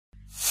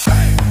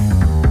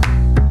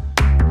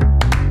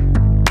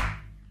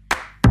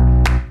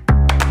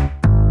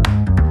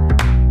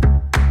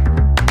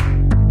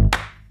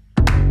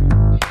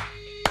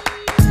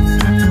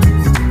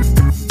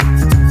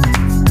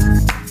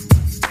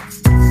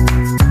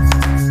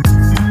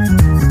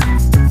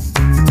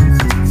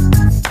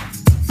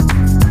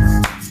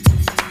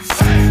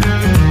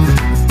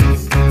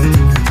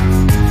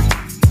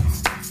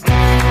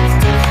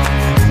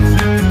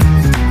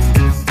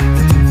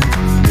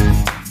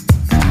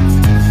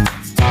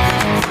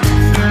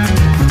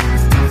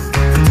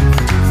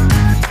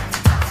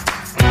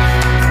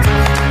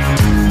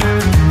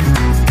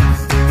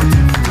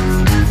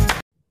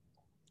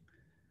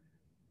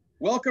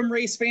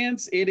race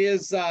fans. It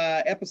is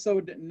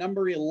episode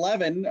number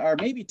 11 or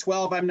maybe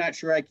 12. I'm not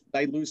sure.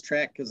 I lose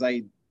track because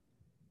I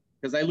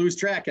lose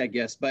track, I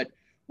guess. But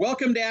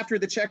welcome to After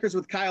the Checkers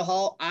with Kyle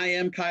Hall. I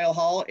am Kyle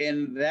Hall,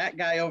 and that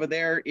guy over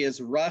there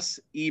is Russ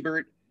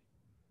Ebert.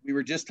 We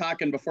were just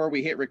talking before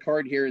we hit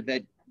record here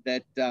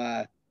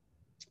that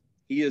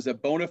he is a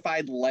bona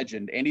fide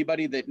legend.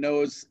 Anybody that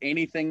knows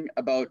anything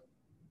about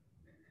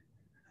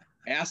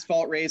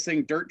asphalt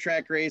racing, dirt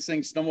track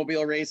racing,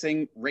 snowmobile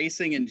racing,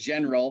 racing in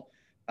general,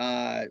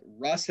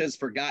 Russ has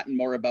forgotten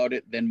more about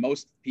it than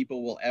most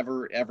people will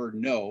ever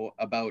know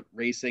about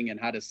racing and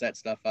how to set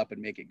stuff up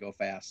and make it go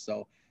fast.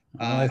 So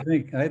I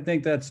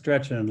think that's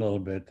stretching a little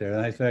bit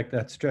there. In fact,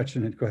 that's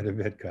stretching it quite a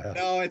bit, Kyle.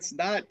 No, it's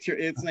not true.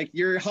 It's like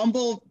you're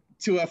humble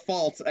to a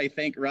fault, I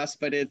think, Russ,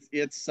 but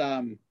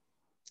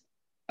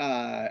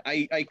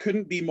I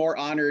couldn't be more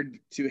honored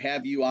to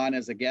have you on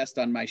as a guest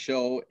on my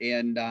show.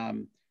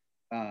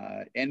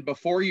 And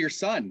before your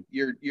son,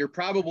 you're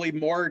probably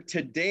more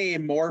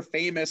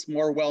famous,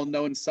 more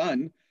well-known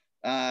son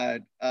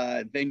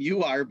than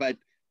you are, but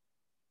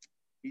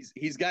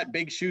he's got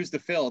big shoes to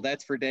fill.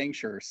 That's for dang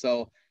sure.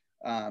 So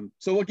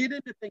we'll get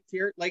into things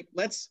here. Like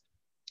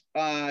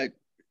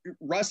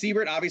Russ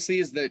Ebert obviously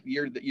is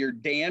your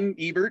Dan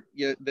Ebert,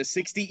 the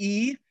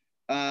 60E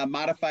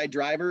modified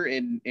driver,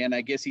 and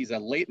I guess he's a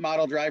late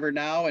model driver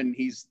now, and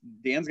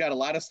Dan's got a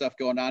lot of stuff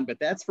going on, but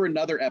that's for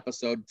another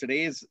episode.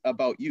 Today is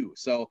about you.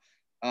 So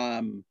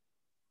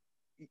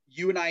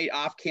you and I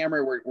off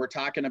camera we're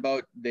talking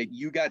about that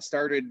you got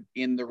started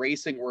in the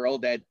racing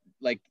world at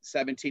like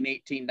 17,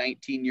 18,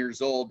 19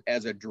 years old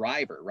as a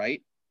driver,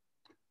 right?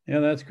 Yeah,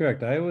 that's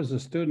correct. I was a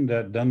student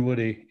at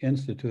Dunwoody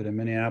Institute in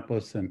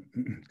Minneapolis, and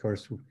of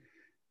course,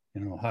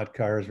 hot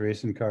cars,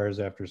 racing cars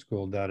after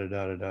school, you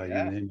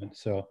name it.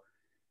 So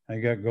I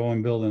got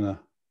going building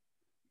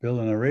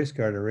a race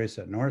car to race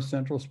at North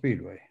Central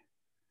Speedway.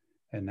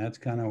 And that's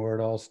kind of where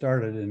it all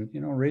started. And,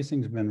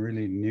 racing's been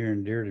really near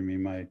and dear to me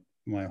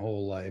my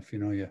whole life.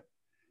 You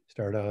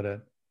start out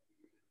at,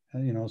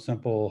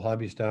 simple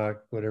hobby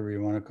stock, whatever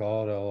you want to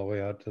call it, all the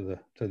way out to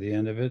the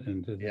end of it,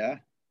 and to the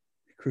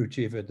crew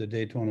chief at the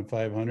Daytona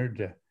 500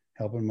 to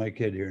helping my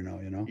kid here now,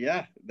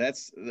 Yeah,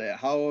 that's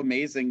how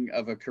amazing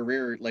of a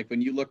career. Like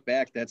when you look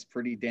back, that's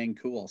pretty dang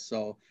cool.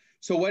 So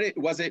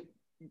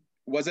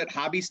was it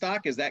hobby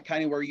stock? Is that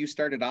kind of where you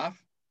started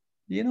off?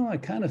 I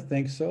kind of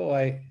think so.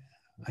 I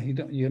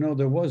don't,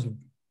 there was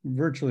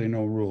virtually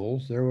no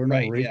rules. There were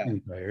no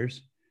racing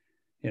tires.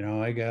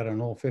 I got an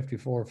old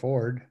 54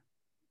 Ford,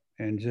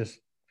 and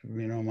just,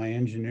 my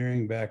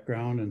engineering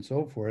background and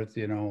so forth,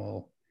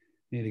 I'll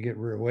need to get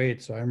rear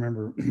weight. So I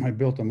remember I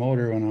built a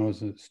motor when I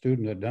was a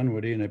student at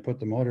Dunwoody, and I put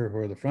the motor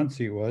where the front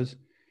seat was,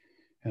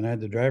 and I had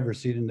the driver's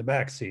seat in the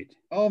back seat.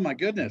 Oh my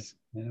goodness.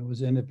 And it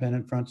was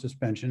independent front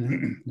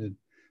suspension. The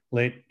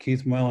late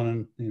Keith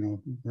Mullen,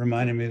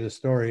 reminded me of the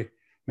story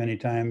many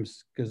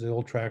times because the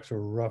old tracks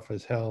were rough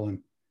as hell. And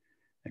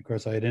of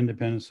course I had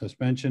independent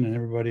suspension and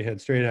everybody had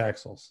straight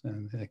axles,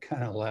 and they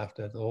kind of laughed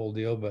at the whole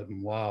deal, but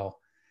wow,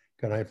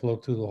 could I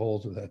float through the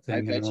holes with that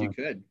thing? I bet you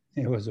could.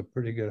 It was a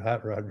pretty good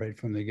hot rod right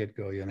from the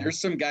get-go, There's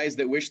some guys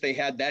that wish they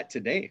had that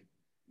today.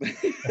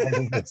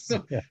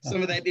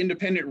 Some of that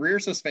independent rear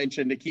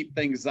suspension to keep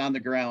things on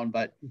the ground.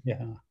 But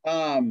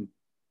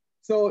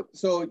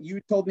so you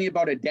told me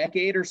about a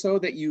decade or so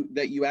that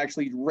you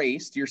actually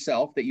raced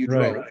yourself, that you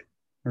drove.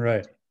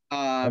 Right.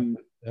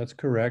 That's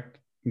correct.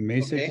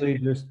 Basically,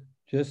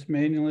 just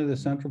mainly the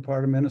central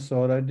part of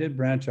Minnesota. I did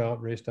branch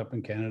out, raced up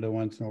in Canada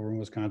once, and over in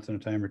Wisconsin a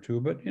time or two,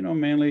 but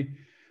mainly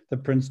the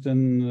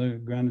Princeton, the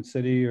Granite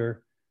City,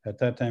 or at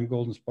that time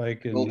Golden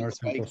Spike and North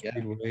Central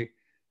Speedway,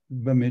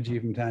 Bemidji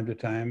from time to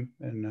time.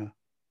 And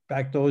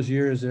back those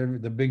years,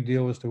 the big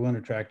deal was to win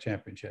a track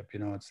championship.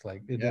 It's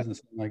like it doesn't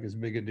seem like as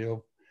big a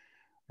deal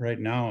right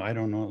now. I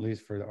don't know, at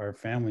least for our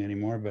family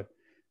anymore, but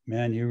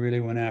man, you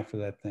really went after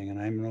that thing. And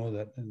I know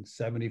that in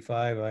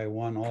 75, I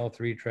won all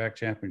 3 track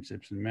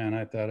championships. And man,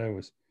 I thought I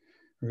was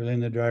really in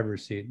the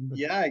driver's seat. But,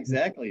 yeah,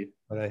 exactly.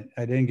 But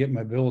I didn't get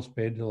my bills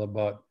paid till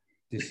about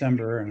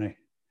December. And I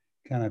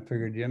kind of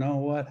figured,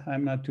 what?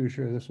 I'm not too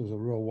sure this was a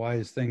real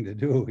wise thing to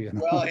do.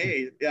 Well,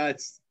 hey,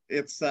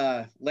 it's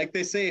like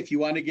they say, if you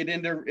want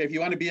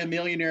to be a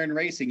millionaire in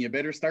racing, you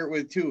better start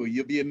with 2.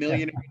 You'll be a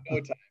millionaire in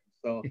no time.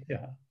 So,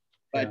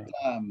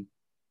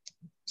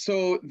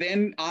 so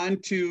then on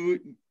to,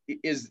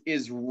 is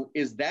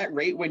that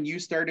right when you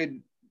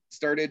started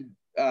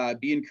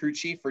being crew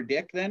chief for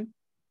Dick then?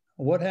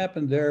 What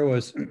happened there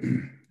was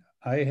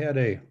I had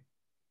a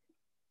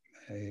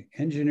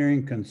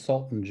engineering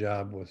consultant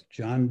job with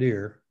John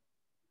Deere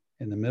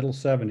in the middle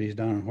 70s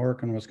down in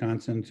Horicon,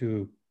 Wisconsin,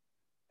 to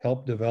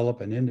help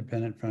develop an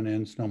independent front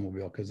end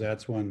snowmobile, because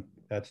that's when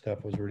that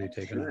stuff was really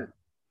taken off.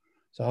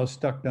 So I was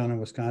stuck down in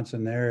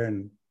Wisconsin there,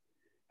 and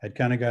I'd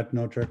kind of got to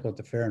know Trickle at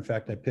the fair. In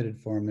fact, I pitted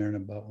for him there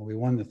in we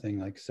won the thing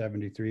like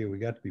 73. We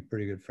got to be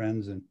pretty good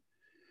friends. And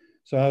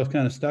so I was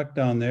kind of stuck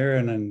down there,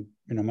 and then,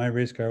 my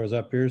race car was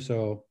up here.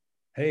 So,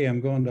 hey,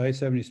 I'm going to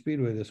I-70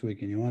 Speedway this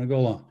weekend. You want to go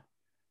along?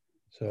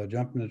 So I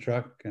jumped in the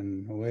truck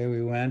and away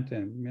we went,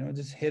 and, you know,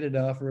 just hit it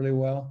off really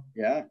well.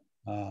 Yeah.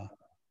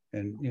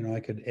 And, you know, I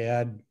could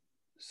add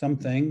some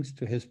things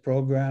to his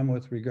program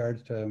with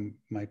regards to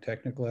my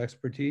technical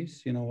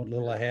expertise, you know, what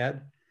little I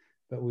had,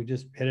 but we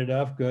just hit it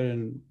off good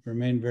and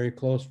remained very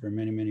close for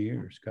many, many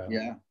years, Kyle.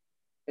 Yeah.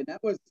 And that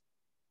was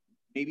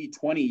maybe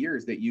 20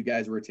 years that you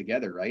guys were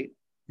together, right?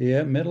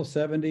 Yeah, middle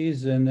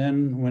 70s. And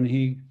then when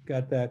he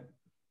got that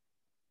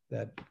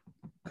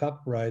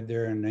cup ride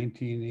there in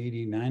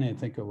 1989, I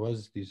think it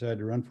was, decided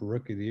to run for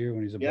Rookie of the Year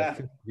when he's about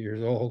 50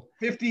 years old.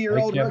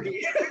 50-year-old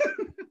rookie.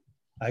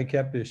 I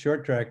kept his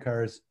short track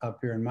cars up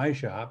here in my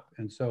shop.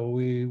 And so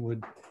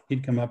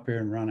he'd come up here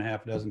and run a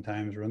half a dozen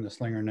times, run the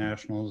Slinger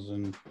Nationals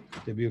and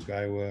Dubuque,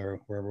 Iowa,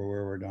 or wherever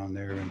we're down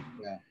there.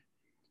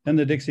 And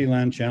the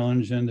Dixieland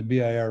Challenge and the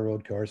BIR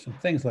road course and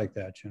things like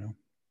that, you know.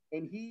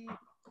 And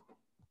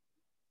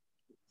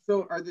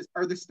so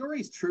are the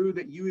stories true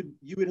that you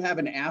would have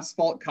an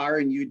asphalt car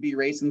and you'd be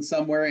racing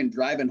somewhere and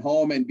driving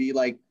home and be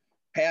like,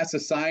 pass a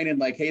sign and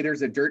like, hey,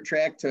 there's a dirt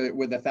track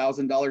with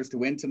 $1,000 to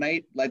win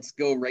tonight. Let's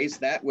go race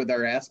that with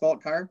our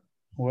asphalt car?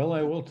 Well,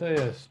 I will tell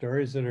you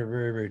stories that are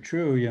very, very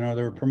true. You know,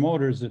 there were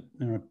promoters that,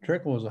 you know,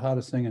 Trickle was the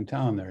hottest thing in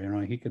town there. You know,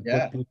 he could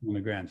put people in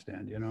the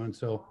grandstand, you know, and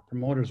so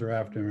promoters are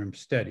after him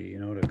steady, you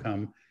know, to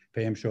come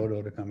pay him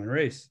shoto to come and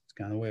race. It's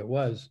kind of the way it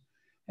was.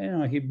 And, you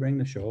know, he'd bring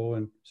the show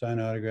and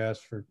sign autographs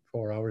for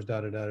 4 hours,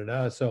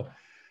 So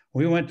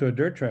we went to a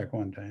dirt track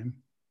one time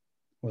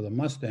with a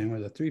Mustang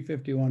with a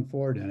 351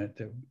 Ford in it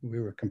that we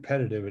were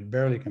competitive, and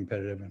barely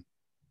competitive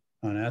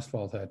on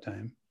asphalt that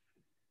time.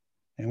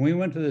 And we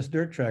went to this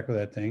dirt track with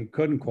that thing,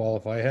 couldn't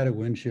qualify, had a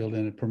windshield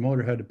in it.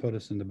 Promoter had to put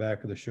us in the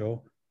back of the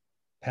show,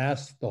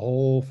 passed the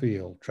whole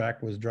field.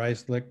 Track was dry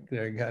slick.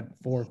 They got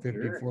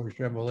 454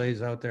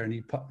 Chevrolets out there, and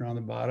he putting around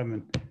the bottom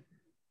and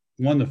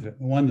won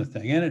the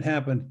thing. And it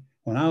happened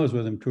when I was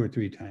with him 2 or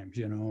 3 times,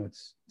 you know.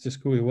 It's just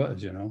who he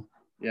was, you know.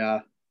 Yeah.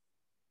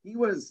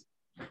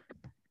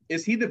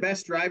 Is he the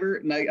best driver?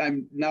 And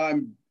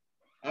I'm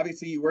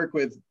obviously you work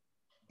with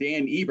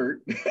Dan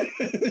Ebert,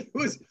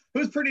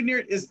 who's pretty near.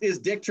 Is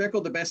Dick Trickle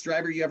the best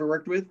driver you ever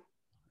worked with?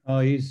 Oh,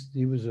 he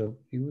was a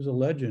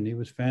legend. He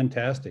was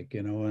fantastic,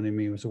 you know. And I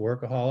mean, he was a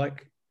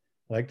workaholic,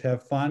 liked to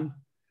have fun.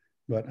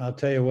 But I'll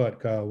tell you what,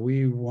 Kyle,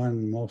 we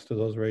won most of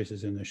those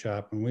races in the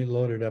shop, and we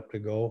loaded up to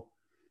go.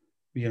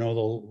 You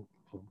know,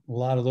 a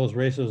lot of those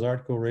races,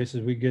 Article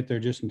races, we get there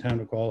just in time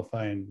to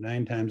qualify, and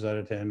 9 times out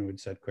of 10 we'd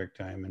set quick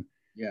time. And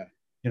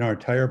you know, our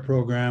tire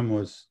program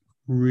was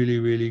really,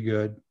 really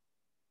good.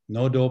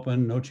 No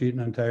doping, no cheating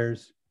on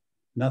tires,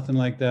 nothing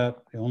like that.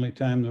 The only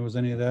time there was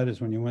any of that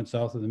is when you went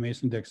south of the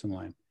Mason-Dixon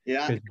line.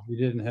 Yeah. Because if you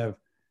didn't have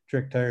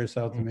trick tires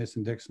south of the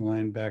Mason-Dixon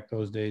line back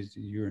those days,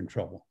 you were in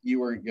trouble. You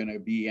weren't going to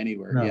be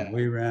anywhere. No,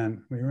 we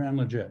ran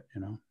legit,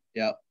 you know.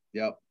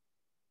 Yep.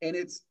 And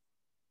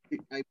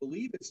I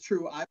believe it's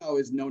true. I've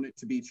always known it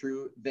to be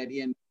true that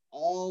in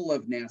all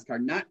of NASCAR,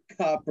 not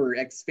Cup or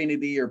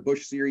Xfinity or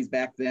Busch Series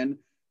back then,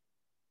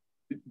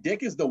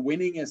 Dick is the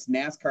winningest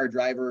NASCAR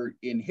driver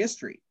in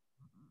history.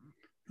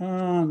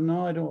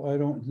 No, I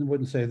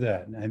wouldn't say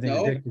that. I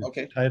think Dick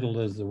is titled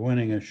as the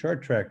winningest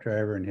short track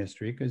driver in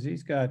history because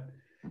it's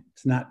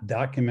not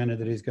documented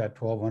that he's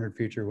got 1,200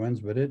 feature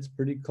wins, but it's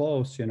pretty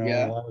close. You know,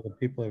 a lot of the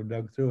people have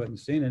dug through it and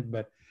seen it.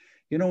 But,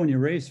 you know, when you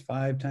race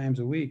 5 times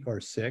a week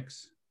or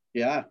 6,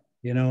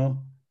 you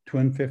know,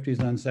 twin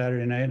 50s on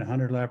Saturday night,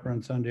 100 lapper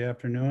on Sunday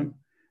afternoon,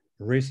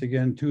 race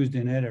again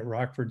Tuesday night at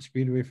Rockford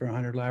Speedway for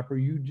 100 lapper,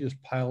 you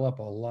just pile up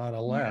a lot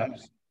of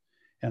laps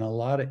and a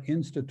lot of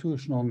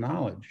institutional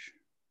knowledge.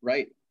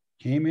 Right.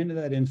 Came into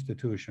that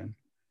institution.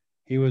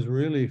 He was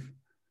really,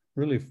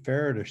 really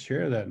fair to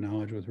share that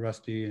knowledge with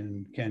Rusty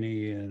and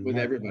Kenny and with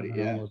everybody,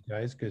 and all those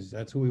guys, because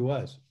that's who he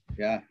was.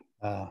 Yeah.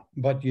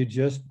 But you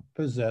just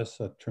possess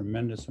a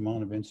tremendous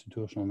amount of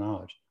institutional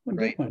knowledge. When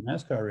Dick went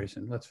NASCAR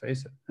racing, let's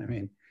face it. I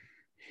mean,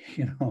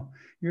 you know,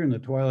 you're in the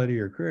twilight of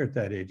your career at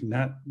that age.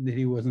 Not that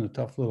he wasn't a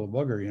tough little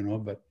bugger, you know,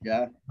 but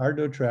hard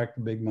to attract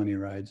the big money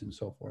rides and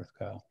so forth,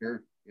 Kyle.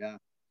 Sure, yeah.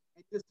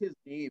 And just his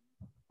name,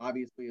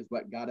 obviously, is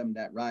what got him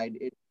that ride.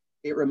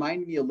 It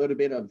reminded me a little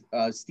bit of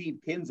Steve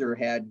Kinzer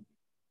had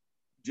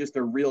just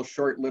a real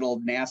short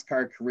little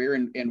NASCAR career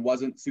and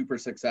wasn't super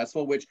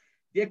successful, which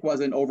Dick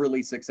wasn't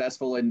overly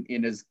successful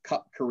in his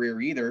Cup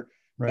career either.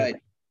 Right.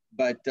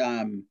 But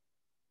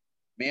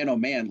man, oh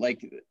man,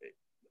 like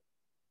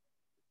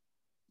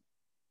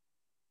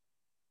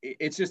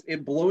it's just,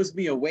 it blows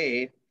me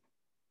away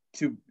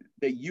to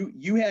that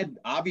you had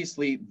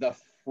obviously the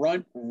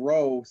front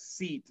row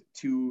seat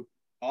to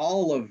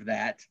all of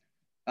that.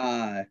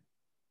 And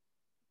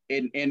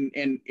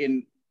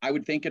I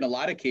would think in a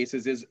lot of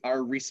cases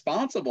are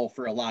responsible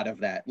for a lot of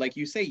that. Like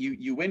you say,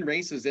 you win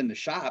races in the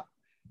shop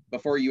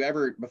before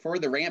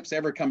the ramps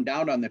ever come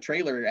down on the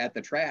trailer at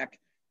the track,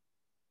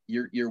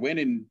 you're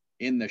winning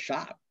in the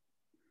shop.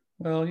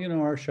 Well, you know,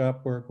 our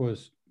shop work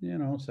was, you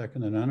know,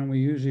 second to none. And we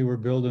usually were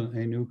building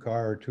a new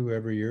car or 2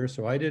 every year.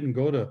 So I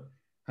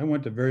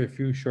went to very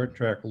few short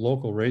track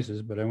local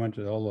races, but I went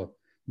to all the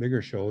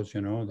bigger shows,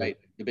 you know, the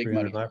big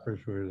 300 lappers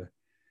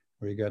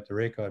where you got the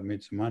rake out and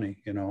made some money,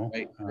 you know.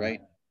 Right.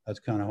 That's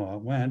kind of how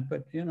it went.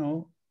 But, you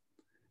know,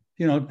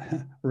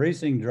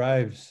 racing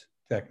drives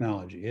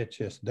technology. It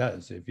just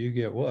does. If you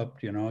get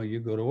whooped, you know, you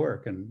go to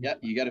work. And yeah,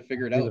 you got to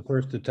figure it I'll out. be the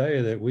first to tell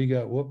you that we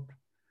got whooped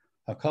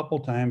a couple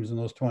times in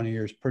those 20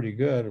 years pretty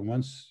good.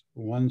 And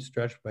one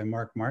stretch by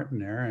Mark Martin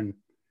there and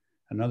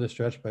another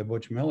stretch by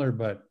Butch Miller.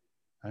 But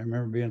I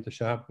remember being at the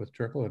shop with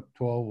Trickle at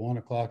 1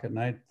 o'clock at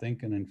night,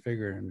 thinking and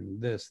figuring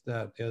this,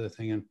 that, the other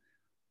thing. And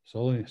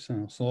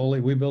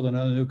slowly we built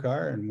another new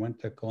car and went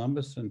to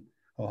Columbus and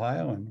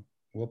Ohio and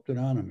whooped it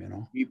on them, you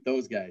know. Keep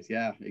those guys.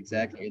 Yeah,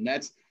 exactly. And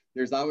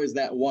there's always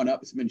that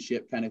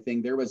one-upsmanship kind of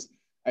thing.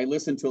 I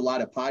listened to a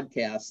lot of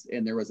podcasts,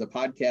 and there was a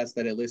podcast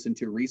that I listened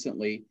to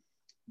recently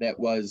that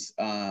was,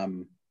 I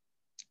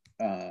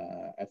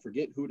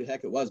forget who the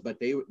heck it was, but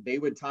they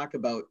would talk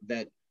about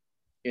that.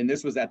 And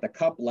this was at the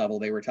cup level.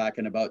 They were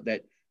talking about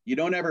that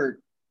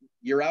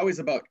you're always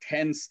about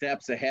 10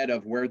 steps ahead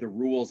of where the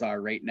rules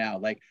are right now.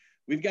 Like,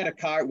 we've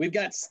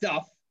got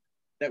stuff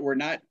that we're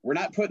not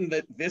putting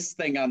this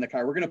thing on the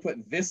car. We're going to put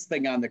this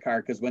thing on the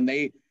car, because when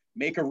they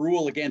make a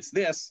rule against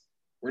this,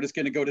 we're just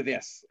going to go to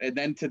this and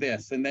then to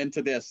this and then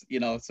to this, you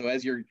know. So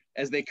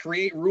as they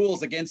create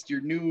rules against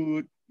your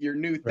new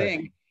thing,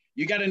 right,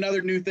 you got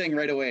another new thing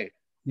right away.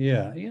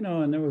 Yeah, you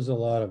know, and there was a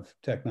lot of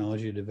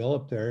technology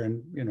developed there,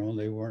 and you know,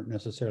 they weren't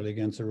necessarily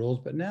against the rules,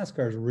 but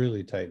NASCAR's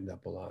really tightened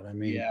up a lot. I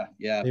mean,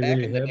 yeah, they back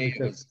really in the have, day,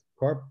 because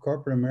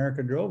corporate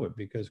America drove it,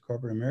 because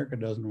corporate America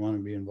doesn't want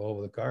to be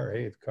involved with the car.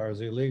 Hey, the car's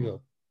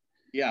illegal.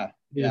 Yeah.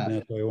 And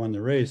that's why we won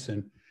the race.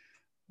 And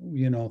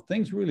you know,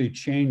 things really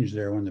changed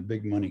there when the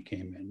big money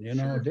came in. You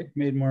know, Dick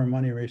made more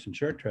money racing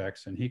short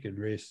tracks than he could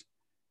race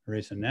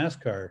in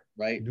NASCAR,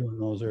 right, during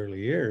those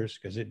early years,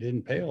 because it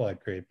didn't pay a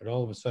lot great. But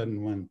all of a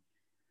sudden, when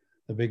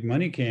the big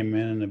money came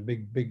in and the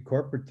big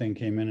corporate thing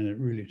came in and it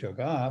really took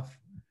off,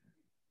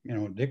 you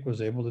know, Dick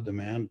was able to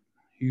demand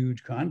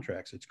huge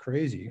contracts. It's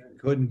crazy.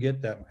 Couldn't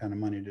get that kind of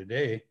money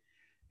today,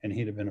 and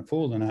he'd have been a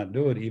fool to not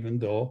do it, even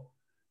though,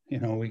 you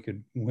know, we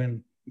could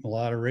win a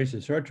lot of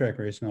races, short track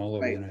racing all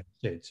over the United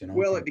States, you know.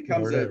 Well, it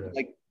becomes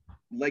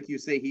like you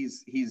say,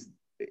 he's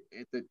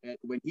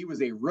when he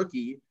was a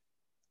rookie,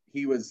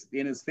 he was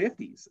in his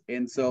 50s.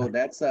 And so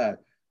that's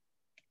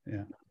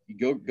yeah,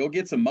 you go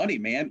get some money,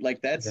 man.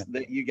 Like that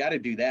you got to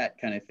do that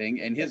kind of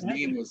thing. And his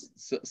name was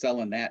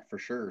selling that for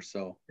sure.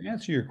 So to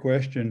answer your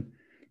question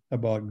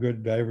about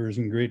good drivers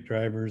and great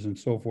drivers and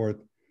so forth,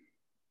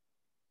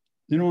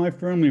 you know, I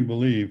firmly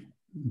believe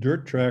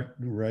dirt track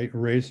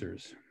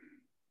racers,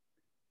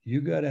 you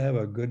got to have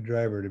a good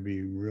driver to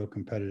be real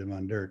competitive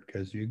on dirt,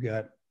 because you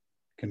got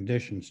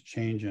conditions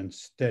changing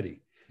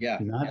steady. Yeah.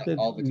 Not that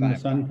all the time. The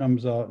sun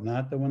comes out,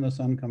 not that when the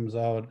sun comes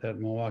out at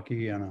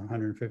Milwaukee on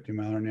 150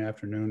 mile in the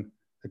afternoon,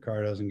 the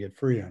car doesn't get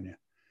free on you.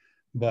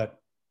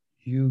 But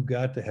you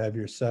got to have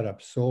your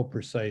setup so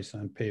precise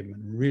on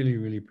pavement, really,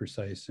 really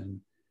precise. And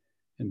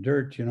in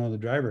dirt, you know, the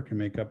driver can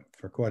make up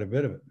for quite a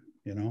bit of it,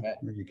 you know,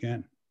 or you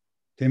can.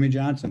 Timmy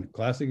Johnson,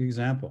 classic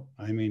example.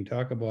 I mean,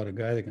 talk about a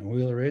guy that can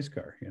wheel a race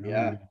car, you know.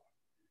 Yeah.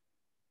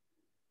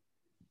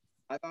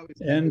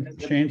 And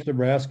Shane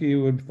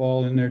Zabrowski would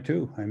fall in there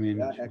too. I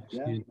mean,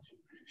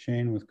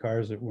 Shane with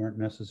cars that weren't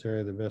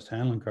necessarily the best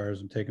handling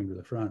cars and take them to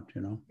the front,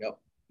 you know. Yep.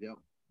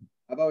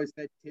 I've always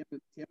said Tim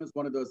is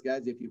one of those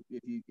guys. If you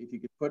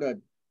could put a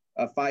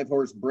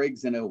 5-horse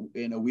Briggs in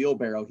a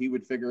wheelbarrow, he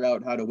would figure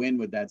out how to win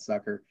with that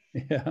sucker.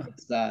 Yeah.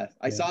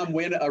 I saw him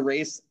win a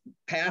race,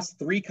 pass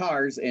 3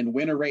 cars and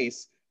win a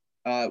race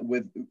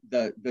with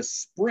the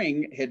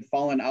spring had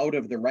fallen out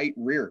of the right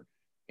rear.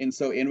 And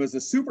so it was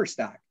a super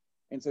stock.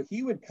 And so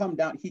he would come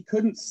down, he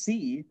couldn't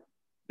see,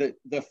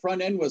 the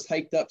front end was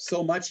hiked up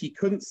so much he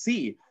couldn't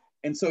see.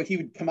 And so he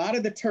would come out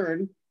of the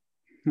turn,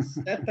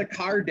 set the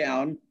car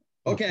down.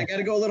 Okay, I got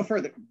to go a little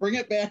further, bring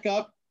it back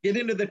up, get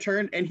into the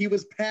turn. And he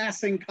was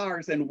passing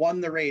cars and won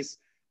the race,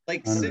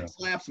 like Unreal. 6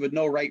 laps with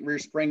no right rear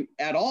spring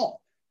at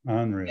all.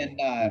 Unreal.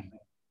 And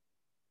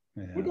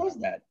who does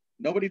that?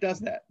 Nobody does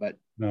that, but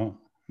no,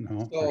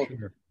 for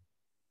sure.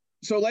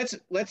 So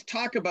let's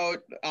talk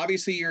about,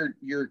 obviously,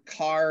 your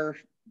car,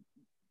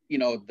 you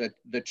know,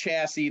 the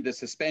chassis, the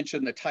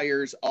suspension, the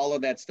tires, all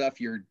of that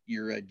stuff.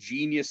 You're a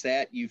genius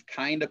at. You've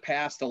kind of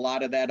passed a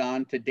lot of that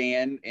on to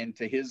Dan and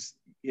to his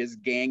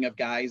gang of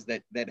guys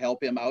that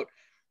help him out.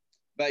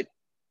 But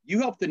you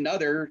helped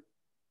another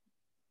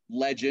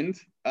legend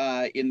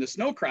in the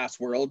snowcross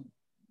world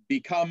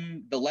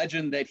become the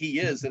legend that he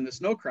is in the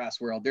snowcross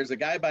world. There's a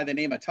guy by the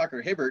name of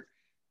Tucker Hibbert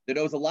that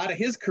owes a lot of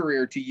his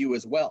career to you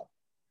as well.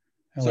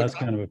 Well, that's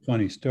kind of a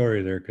funny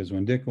story there, because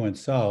when Dick went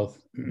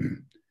south,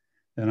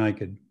 then I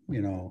could,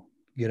 you know,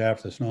 get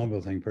after the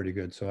snowmobile thing pretty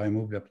good. So I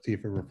moved up to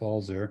Thief River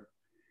Falls there.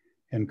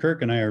 And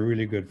Kirk and I are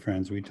really good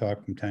friends. We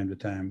talk from time to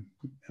time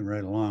and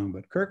right along.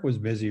 But Kirk was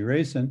busy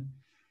racing,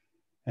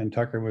 and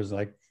Tucker was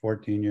like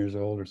 14 years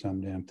old or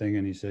some damn thing.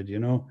 And he said, you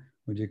know,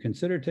 would you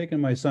consider taking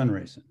my son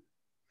racing?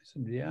 I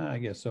said, yeah, I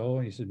guess so.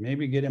 He said,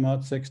 maybe get him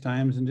out 6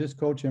 times and just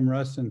coach him,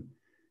 Russ, and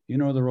you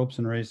know the ropes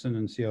in racing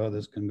and see how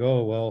this can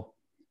go. Well,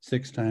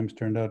 6 times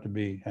turned out to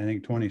be, I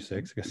think,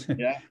 26.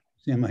 Yeah.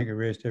 seemed like it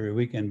raced every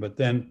weekend. But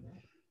then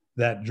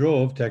that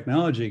drove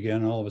technology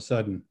again. All of a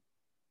sudden,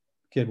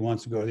 kid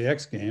wants to go to the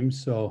X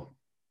Games. So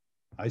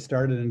I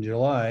started in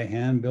July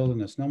hand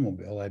building a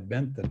snowmobile. I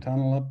bent the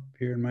tunnel up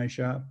here in my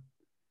shop,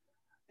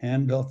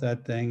 hand built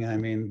that thing. I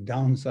mean,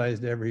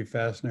 downsized every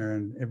fastener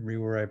and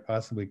everywhere I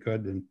possibly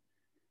could. And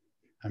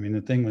I mean,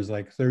 the thing was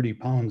like 30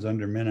 pounds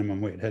under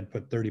minimum weight. Had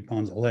put 30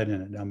 pounds of lead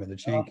in it down by the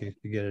chain case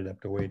to get it up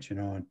to weight, you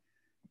know. And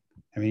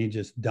I mean, he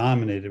just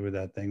dominated with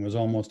that thing. It was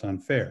almost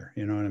unfair,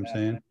 you know what I'm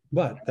saying?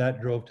 But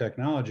that drove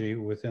technology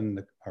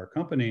within our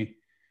company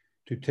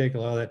to take a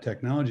lot of that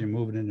technology and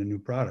move it into new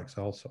products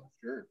also.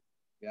 Sure.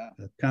 Yeah.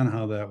 That's kind of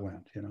how that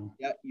went, you know.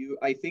 Yeah.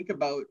 I think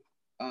about,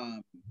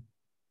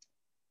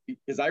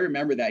 because I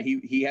remember that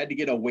he had to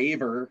get a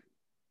waiver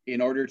in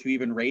order to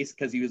even race,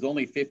 because he was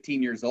only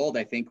 15 years old,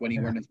 I think, when he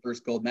won his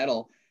first gold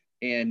medal.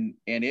 And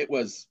it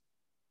was,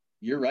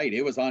 you're right,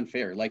 it was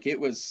unfair. Like he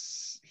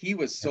was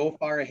so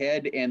far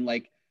ahead, and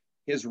like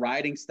his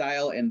riding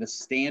style and the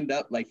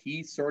stand-up, like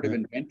he sort of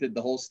invented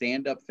the whole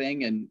stand-up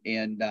thing. And he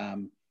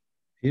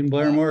and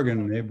Blair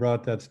Morgan, they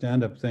brought that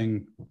stand-up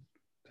thing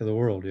to the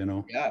world, you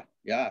know.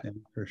 Yeah,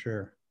 for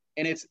sure.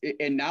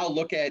 And now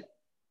look at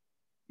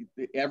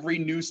every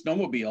new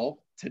snowmobile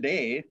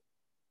today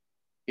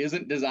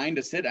isn't designed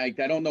to sit. I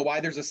don't know why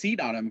there's a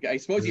seat on them. I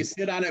suppose you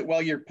sit on it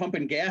while you're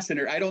pumping gas in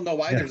it. I don't know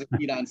why there's a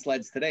seat on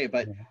sleds today,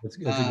 but it's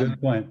a good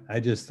point.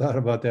 I just thought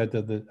about that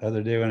the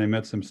other day when I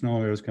met some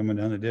snowmobiles coming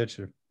down the ditch.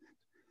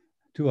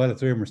 2 out of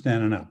 3 of them were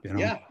standing up, you know.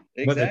 Yeah,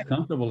 exactly. But it's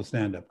comfortable to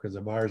stand up because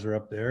the bars are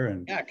up there,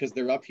 and because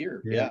they're up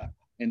here. Yeah.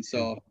 And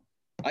so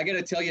I got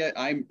to tell you,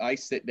 I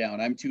sit down.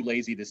 I'm too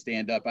lazy to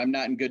stand up. I'm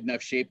not in good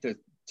enough shape to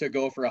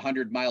go for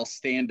 100-mile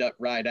stand-up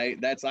ride.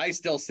 I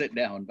still sit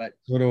down, but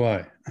so do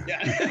I.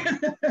 Yeah.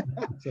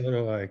 So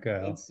do I,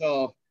 Kyle. And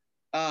so,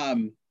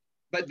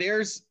 but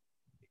there's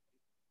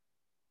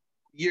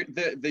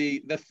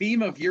the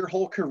theme of your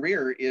whole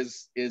career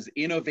is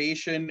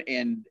innovation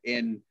and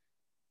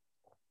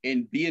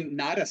being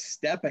not a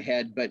step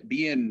ahead, but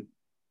being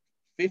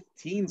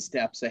 15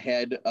 steps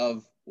ahead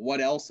of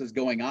what else is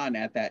going on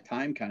at that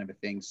time, kind of a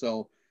thing.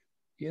 So,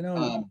 you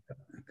know,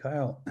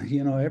 Kyle,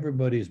 you know,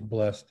 everybody's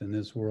blessed in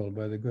this world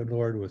by the good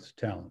Lord with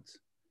talents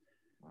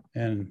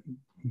and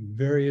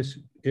various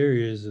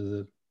areas of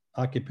the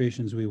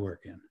occupations we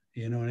work in,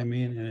 you know what I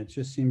mean? And it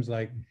just seems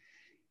like,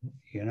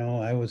 you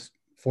know, I was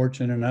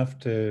fortunate enough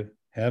to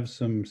have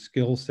some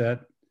skill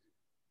set,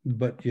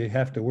 but you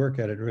have to work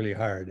at it really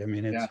hard. I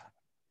mean,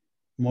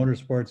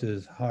 motorsports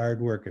is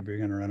hard work if you're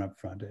going to run up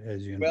front,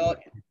 as you know. Well,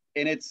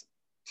 and it's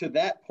to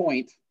that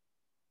point,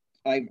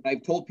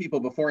 I've told people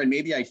before, and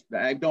maybe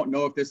I don't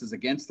know if this is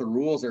against the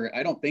rules, or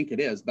I don't think it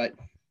is, but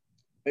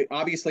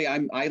obviously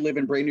I live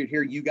in Brainerd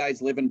here. You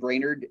guys live in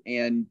Brainerd,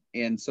 and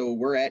so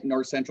we're at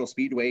North Central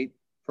Speedway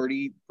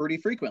pretty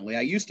frequently.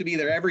 I used to be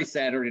there every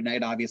Saturday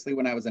night, obviously,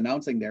 when I was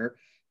announcing there,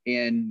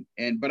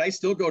 but I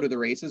still go to the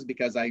races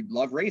because I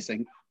love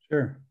racing.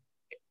 Sure.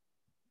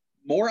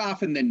 More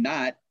often than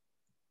not,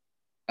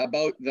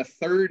 about the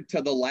third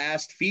to the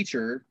last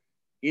feature,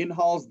 in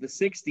hauls the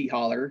 60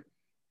 hauler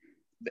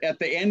at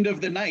the end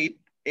of the night,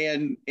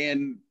 and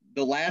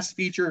the last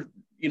feature,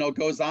 you know,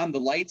 goes on, the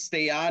lights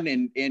stay on,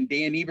 and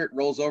Dan Ebert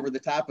rolls over the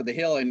top of the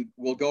hill and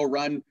we'll go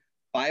run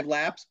 5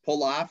 laps,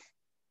 pull off,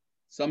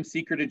 some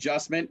secret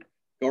adjustment,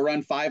 go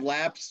run 5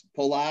 laps,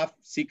 pull off,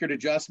 secret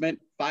adjustment,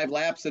 5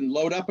 laps, and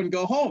load up and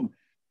go home.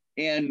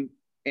 And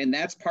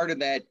that's part of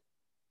that,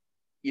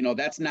 you know,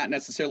 that's not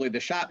necessarily the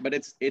shop, but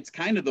it's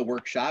kind of the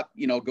workshop,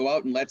 you know, go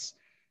out and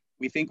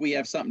we think we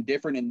have something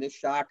different in this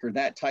shock or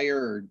that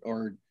tire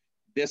or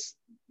this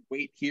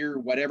weight here,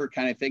 whatever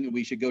kind of thing, and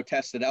we should go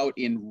test it out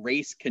in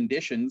race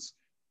conditions.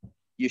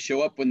 You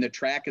show up when the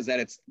track is at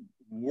its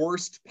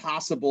worst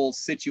possible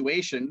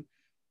situation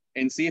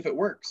and see if it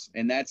works.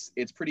 And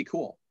it's pretty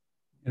cool.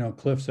 You know,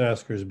 Cliff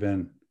Sasker's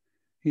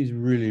he's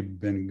really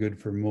been good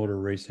for motor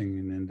racing,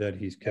 and that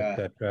he's kept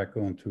that track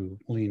going through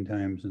lean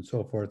times and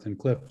so forth. And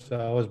Cliff's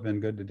always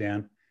been good to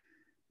Dan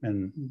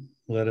and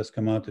let us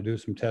come out to do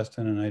some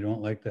testing. And I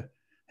don't like to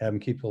have him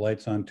keep the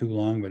lights on too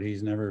long, but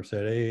he's never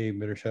said, hey, you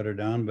better shut her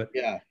down. But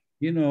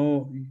you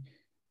know,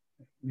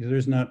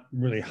 there's not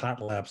really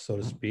hot laps, so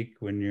to speak,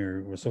 when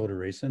you're soda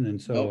racing.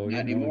 And so not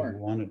anymore.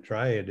 You want to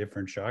try a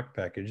different shock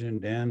package, and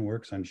Dan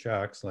works on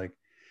shocks. Like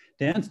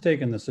Dan's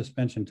taken the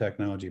suspension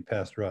technology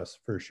past Russ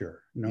for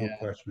sure. No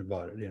question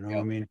about it. You know,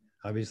 I mean,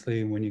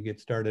 obviously when you get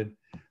started,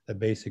 the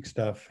basic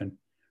stuff, and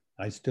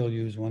I still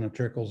use one of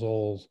Trickle's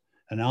old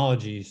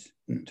analogies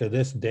to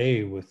this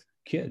day with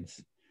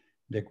kids.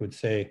 Dick would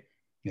say,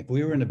 if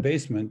we were in the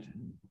basement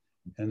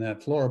and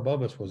that floor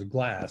above us was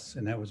glass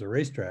and that was a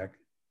racetrack,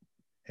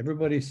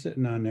 everybody's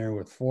sitting on there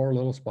with 4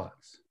 little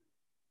spots.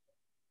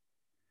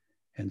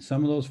 And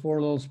some of those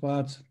 4 little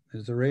spots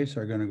as the race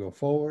are going to go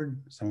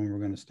forward, some of them are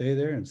going to stay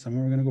there, and some of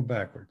them are going to go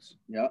backwards.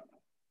 Yep.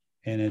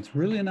 And it's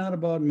really not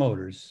about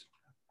motors,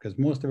 because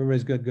most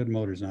everybody's got good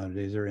motors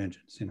nowadays, or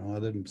engines, you know,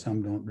 other than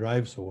some don't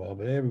drive so well,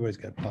 but everybody's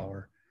got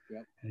power.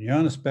 Yep. And you're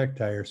on a spec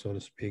tire, so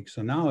to speak.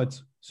 So now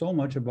it's so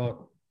much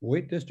about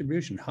weight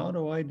distribution. How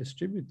do I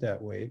distribute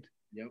that weight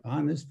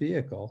on this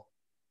vehicle?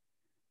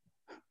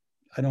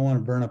 I don't want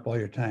to burn up all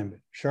your time, but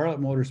Charlotte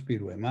Motor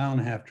Speedway,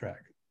 1.5-mile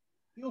track.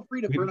 Feel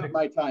free to burn up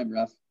my time,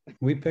 Russ.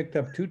 We picked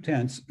up 2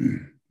 tents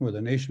with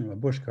a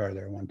Bush car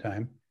there one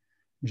time,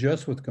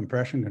 just with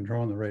compression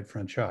control in the right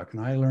front shock.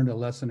 And I learned a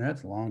lesson.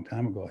 That's a long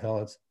time ago. Hell,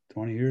 it's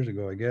 20 years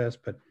ago, I guess.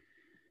 But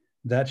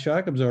that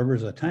shock absorber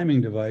is a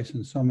timing device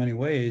in so many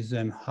ways,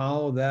 and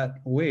how that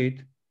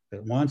weight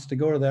that wants to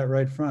go to that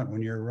right front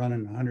when you're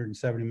running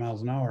 170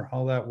 miles an hour,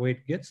 how that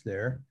weight gets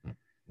there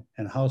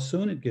and how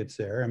soon it gets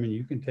there. I mean,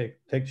 you can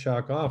take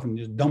shock off and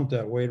just dump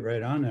that weight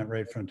right on that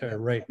right front tire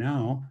right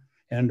now,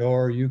 and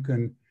or you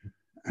can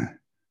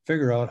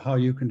figure out how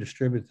you can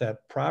distribute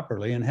that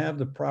properly and have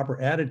the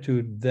proper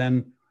attitude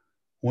then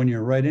when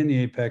you're right in the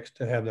apex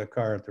to have that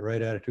car at the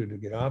right attitude to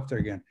get off there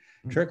again.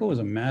 Trickle was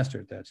a master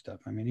at that stuff.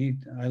 I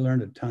mean, I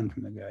learned a ton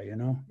from the guy, you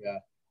know? Yeah.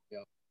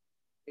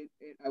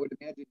 I would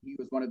imagine he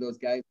was one of those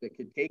guys that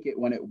could take it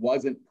when it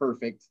wasn't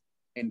perfect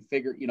and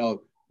figure,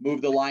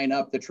 move the line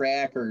up the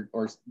track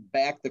or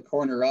back the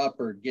corner up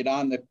or get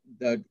on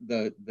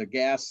the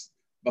gas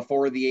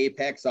before the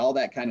apex, all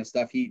that kind of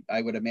stuff.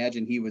 I would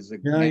imagine he was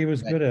he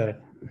was good at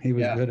it. He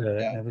was good at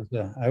it. It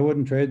was, I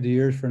wouldn't trade the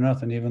years for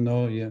nothing, even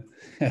though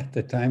at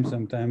the time,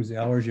 sometimes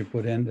the hours you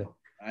put into,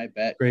 I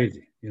bet,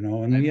 crazy,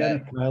 and we had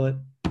a pilot,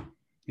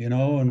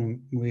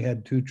 and we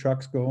had 2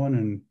 trucks going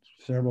and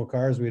several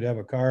cars. We'd have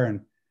a car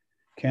in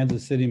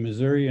Kansas City,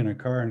 Missouri, and a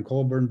car in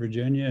Colburn,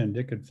 Virginia, and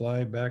Dick could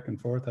fly back and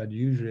forth. I'd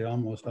usually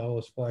almost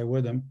always fly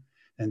with him.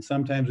 And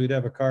sometimes we'd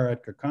have a car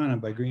at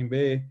Kaukauna by Green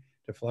Bay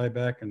to fly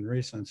back and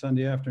race on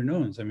Sunday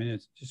afternoons. I mean,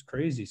 it's just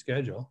crazy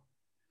schedule.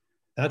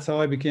 That's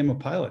how I became a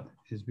pilot,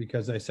 is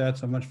because I sat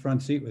so much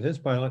front seat with his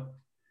pilot,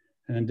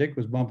 and then Dick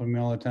was bumping me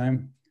all the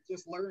time.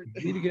 Just learned.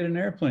 You need to get an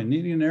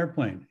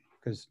airplane,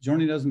 because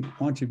Joni doesn't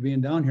want you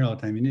being down here all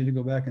the time. You need to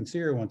go back and see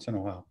her once in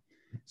a while.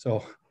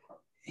 So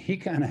he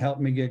kind of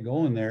helped me get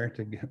going there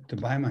to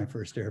buy my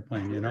first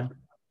airplane,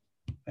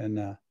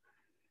 And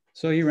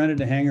so he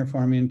rented a hangar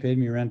for me and paid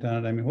me rent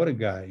on it. I mean, what a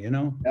guy,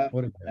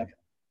 What a guy.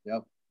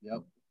 Yep.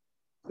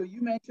 So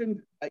you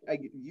mentioned,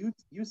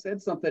 you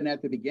said something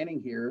at the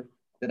beginning here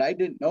that I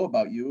didn't know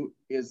about you,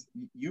 is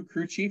you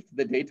crew chief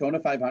the Daytona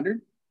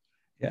 500?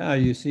 Yeah,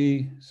 you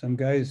see some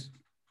guys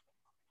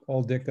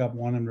called Dick up,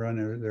 wanting to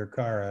run their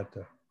car at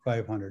the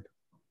 500.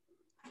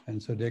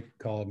 And so Dick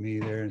called me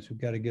there and said, "We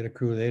got to get a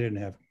crew." They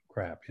didn't have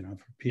crap, for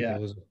people.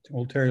 It was an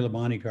old Terry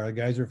Labonte car. The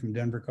guys are from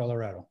Denver,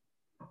 Colorado.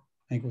 I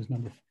think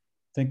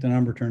the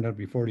number turned out to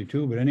be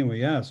 42, but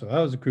anyway, so I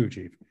was the crew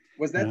chief.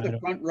 Was that the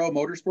Front Row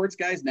Motorsports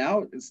guys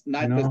now? It's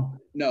not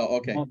no,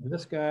 okay. Well,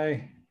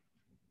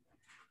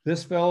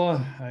 this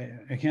fella,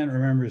 I can't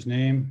remember his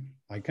name.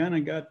 I kind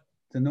of got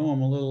to know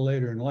him a little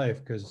later in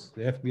life because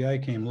the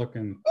FBI came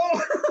looking,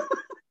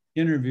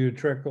 interviewed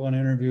Trickle and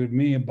interviewed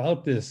me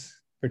about this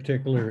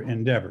particular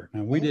endeavor.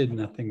 Now, we did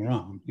nothing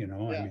wrong, I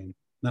mean,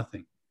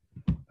 nothing.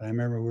 I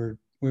remember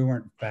we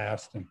weren't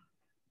fast, and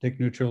Dick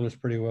knew Childress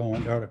pretty well.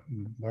 Went out,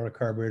 bought a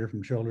carburetor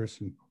from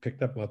Childress and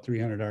picked up about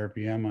 300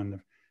 RPM on the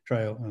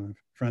trial on the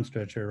front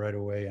stretch there right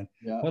away. And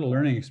what a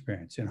learning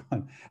experience,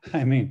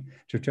 I mean,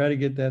 to try to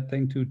get that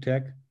thing to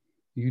tech,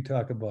 you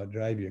talk about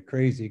drive you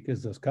crazy,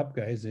 because those Cup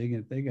guys, they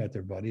got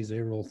their buddies. They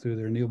roll through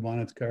there. Neil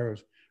Bonnet's car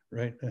was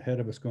right ahead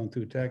of us going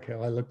through tech.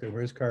 Hell, I looked at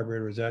where his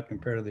carburetor was at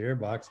compared to the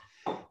airbox.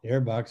 The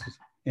airbox is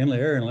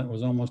air inlet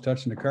was almost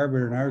touching the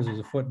carburetor, and ours was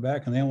a foot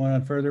back, and they went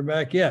on further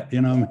back yet. I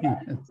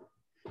mean,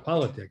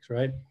 politics,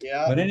 right?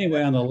 Yeah. But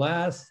anyway, on the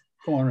last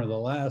corner, the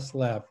last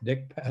lap,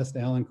 Dick passed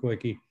Alan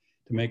Quickie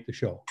to make the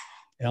show.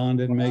 Alan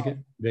didn't make it.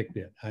 Dick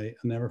did. I'll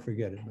never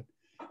forget it. But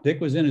Dick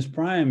was in his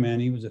prime, man.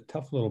 He was a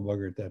tough little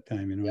bugger at that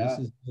time. This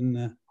is in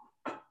the,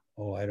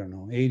 I don't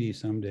know, 80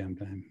 some damn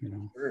time.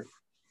 Sure.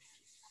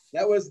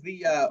 That was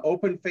the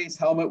open face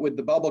helmet with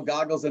the bubble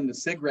goggles and the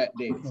cigarette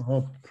days.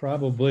 Oh,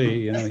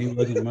 probably. He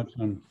wasn't much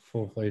on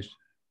full face.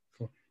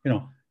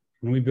 When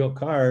we built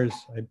cars,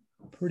 I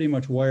pretty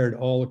much wired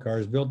all the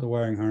cars, built the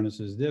wiring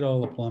harnesses, did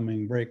all the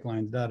plumbing, brake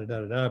lines, But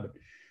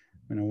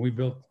we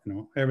built,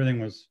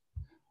 everything was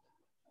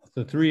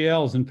the 3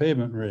 L's in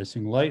pavement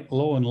racing: light,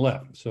 low, and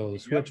left. So the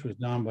switch was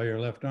down by your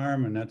left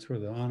arm, and that's where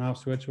the on-off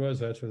switch was.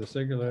 That's where the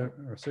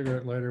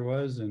cigarette lighter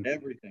was, and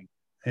everything.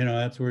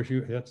 That's where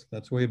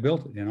that's where you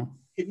built it. Can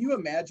you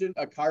imagine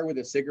a car with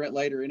a cigarette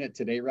lighter in it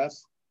today,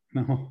 Russ?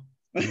 No.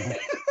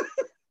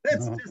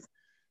 That's just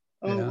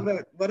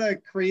what a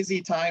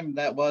crazy time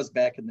that was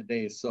back in the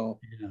day. So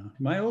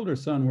my older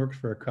son works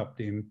for a Cup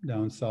team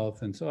down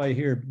south, and so I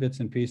hear bits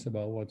and pieces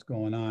about what's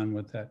going on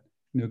with that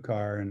new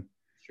car, and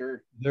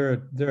sure,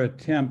 their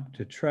attempt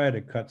to try to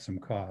cut some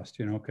cost,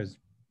 because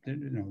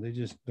they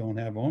just don't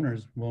have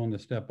owners willing to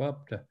step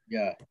up to.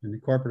 Yeah. And the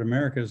corporate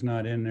America is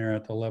not in there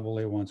at the level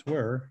they once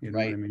were. You know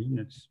what I mean?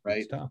 It's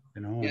tough.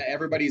 Yeah,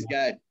 everybody's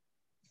got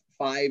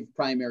 5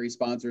 primary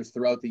sponsors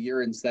throughout the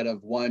year instead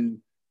of one.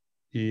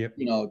 Yep.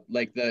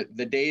 Like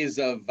the days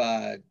of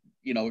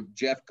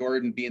Jeff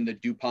Gordon being the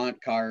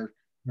DuPont car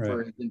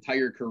for his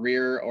entire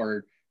career,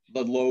 or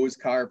the Lowe's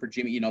car for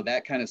Jimmy.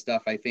 That kind of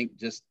stuff. I think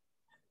just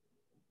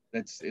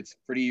it's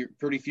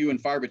pretty few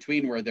and far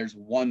between where there's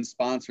one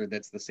sponsor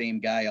that's the same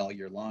guy all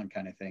year long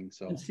kind of thing.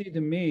 So, and see,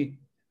 to me,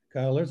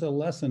 Kyle, there's a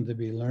lesson to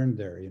be learned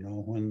there. You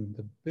know, when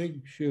the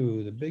big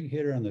shoe, the big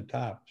hitter on the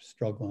top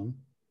struggling,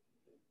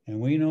 and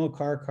we know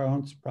car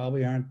counts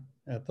probably aren't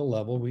at the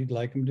level we'd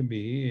like them to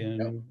be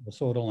in the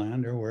Soda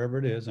Land or wherever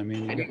it is. I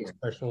mean, you get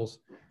specials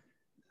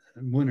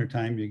in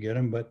wintertime, you get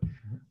them, but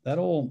that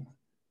old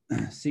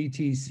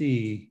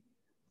CTC,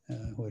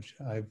 which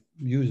I've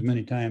used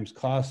many times,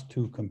 cost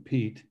to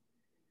compete.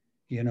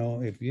 You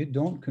know, if you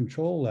don't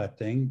control that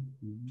thing,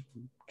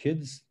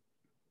 kids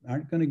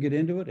aren't going to get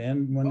into it.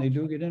 And when they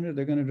do get into it,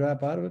 they're going to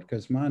drop out of it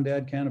because mom and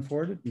dad can't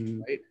afford it.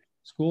 And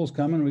school's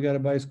coming. We got to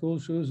buy school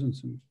shoes and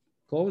some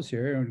clothes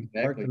here and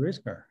park the race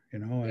car, you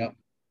know. And,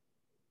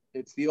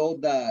 it's the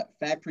old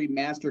factory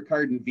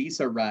MasterCard and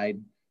Visa ride.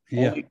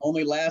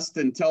 Only lasts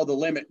until the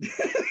limit.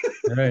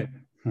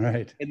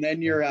 Right. And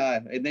then you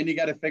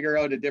got to figure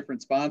out a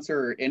different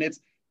sponsor. And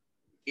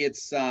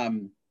it's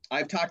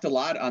I've talked a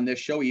lot on this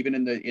show, even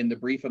in the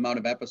brief amount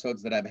of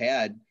episodes that I've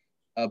had,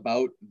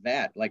 about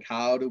that. Like,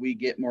 how do we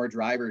get more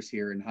drivers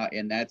here?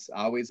 And that's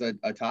always a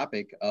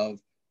topic of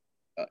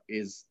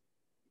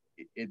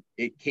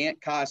it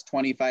can't cost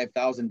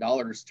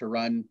 $25,000 to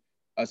run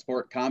a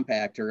sport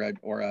compact or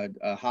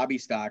a hobby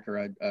stock or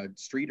a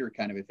streeter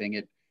kind of a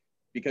thing.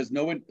 Because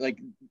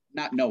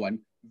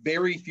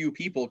very few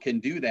people can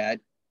do that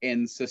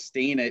and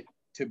sustain it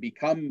to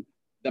become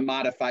the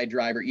modified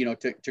driver, you know,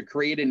 to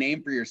create a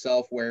name for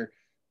yourself where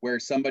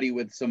somebody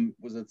with some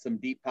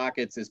deep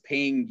pockets is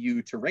paying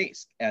you to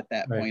race at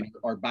that point,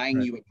 or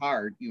buying you a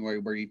car,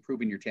 where you've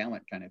proven your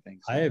talent kind of thing.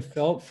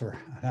 So.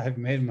 I've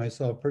made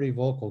myself pretty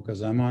vocal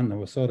because I'm on the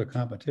Wissota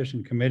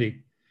competition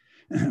committee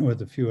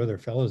with a few other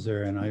fellows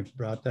there. And I've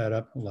brought that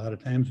up a lot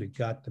of times. We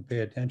got to pay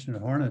attention to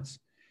Hornets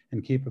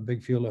and keep a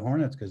big field of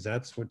Hornets, because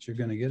that's what you're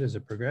going to get as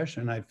a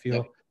progression. I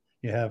feel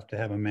you have to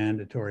have a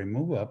mandatory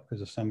move up,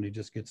 because if somebody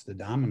just gets the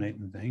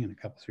dominating thing in a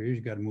couple 3 years,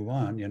 you got to move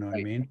on. You know what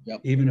I mean?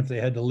 Even if they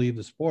had to leave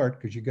the sport,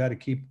 because you got to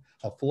keep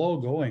a flow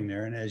going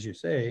there. And as you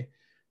say,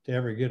 to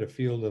ever get a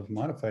field of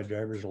modified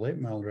drivers or late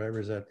model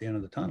drivers at the end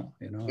of the tunnel,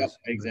 you know?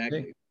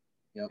 Exactly.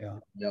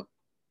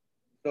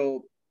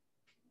 So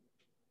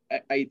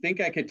I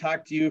think I could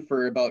talk to you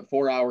for about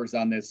 4 hours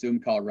on this Zoom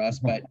call, Russ,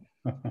 but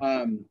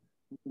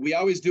we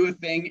always do a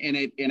thing, and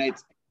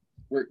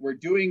we're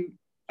doing.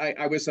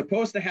 I was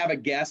supposed to have a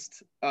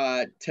guest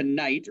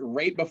tonight,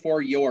 right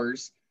before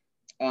yours,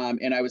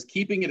 and I was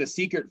keeping it a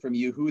secret from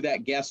you who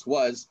that guest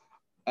was,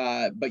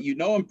 but you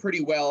know him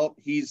pretty well.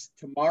 He's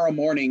tomorrow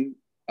morning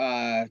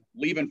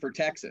leaving for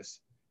Texas,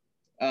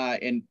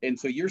 and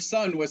so your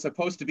son was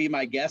supposed to be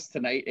my guest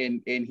tonight,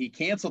 and he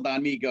canceled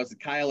on me. He goes,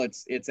 Kyle,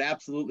 it's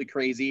absolutely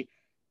crazy.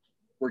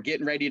 We're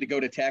getting ready to go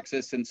to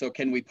Texas, and so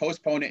can we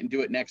postpone it and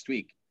do it next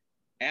week?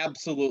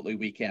 Absolutely,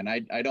 we can.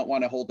 I don't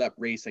want to hold up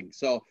racing.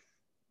 So,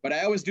 but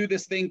I always do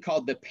this thing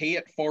called the pay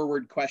it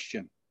forward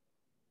question.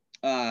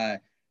 And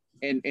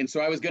so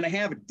I was going to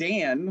have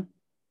Dan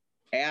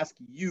ask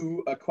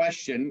you a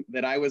question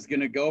that I was going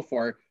to go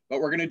for,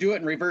 but we're going to do it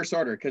in reverse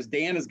order, because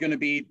Dan is going to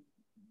be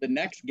the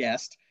next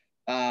guest.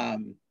 Now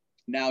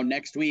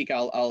next week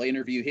I'll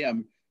interview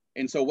him.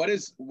 And so what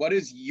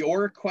is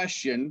your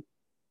question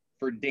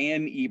for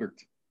Dan Ebert?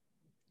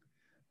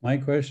 My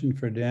question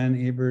for Dan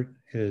Ebert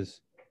is,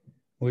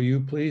 will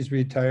you please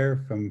retire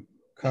from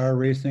car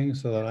racing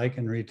so that I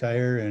can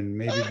retire and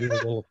maybe do a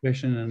little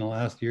fishing in the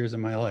last years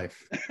of my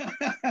life?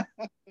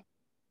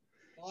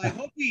 Well,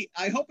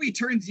 I hope he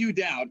turns you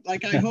down.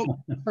 Like, I hope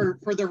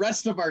for the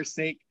rest of our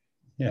sake.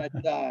 Yeah.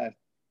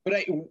 But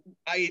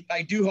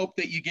I do hope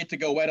that you get to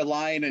go wet a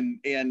line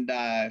and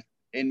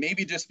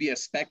maybe just be a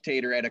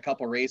spectator at a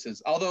couple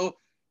races. Although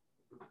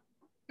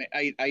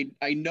I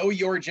know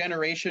your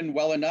generation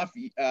well enough.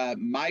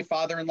 My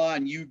father-in-law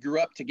and you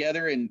grew up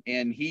together,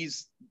 and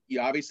he's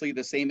obviously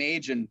the same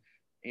age, and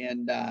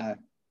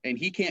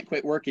he can't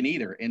quit working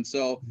either. And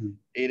so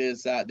it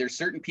is, there's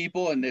certain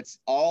people, and it's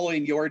all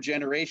in your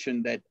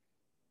generation, that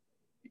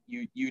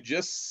you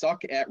just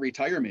suck at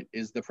retirement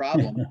is the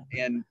problem.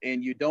 and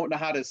you don't know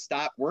how to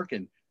stop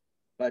working.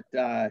 But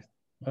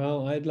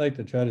well, I'd like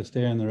to try to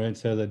stay on the right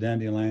side of the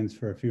dandelions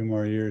for a few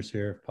more years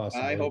here, if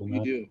possible. I hope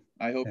you do.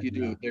 I hope you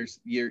do.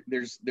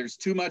 There's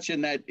too much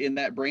in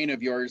that brain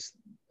of yours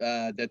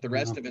that the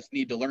rest of us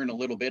need to learn a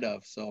little bit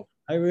of. So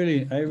I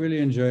really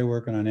enjoy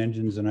working on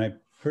engines, and I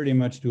pretty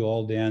much do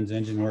all Dan's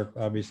engine work.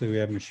 Obviously, we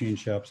have machine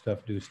shop stuff,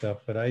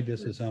 but I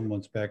disassemble,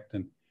 inspect,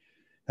 and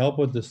help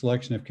with the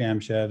selection of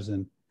camshafts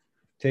and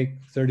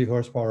take 30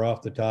 horsepower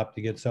off the top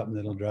to get something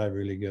that'll drive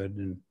really good.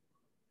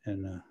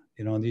 And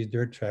you know, on these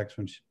dirt tracks,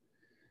 when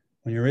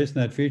you're racing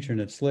that feature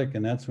and it's slick,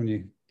 and that's when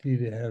you need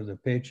to have the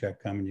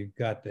paycheck coming, you've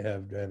got to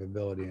have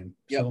drivability. And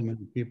so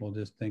many people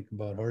just think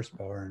about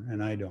horsepower,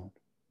 and I don't.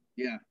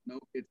 Yeah, no,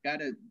 it's got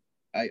to,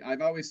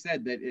 I've always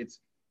said that it's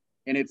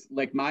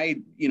like my,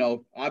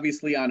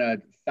 obviously on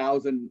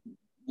 1,000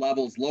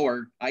 levels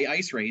lower, I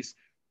ice race,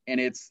 and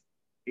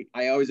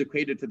I always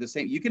equate it to the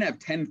same. You can have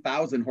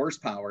 10,000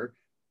 horsepower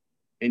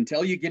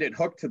until you get it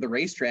hooked to the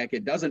racetrack,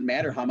 it doesn't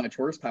matter how much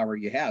horsepower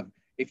you have.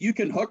 If you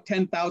can hook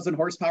 10,000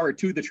 horsepower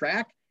to the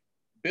track,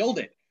 build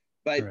it.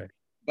 But right.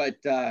 but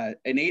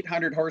an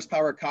 800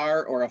 horsepower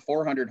car or a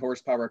 400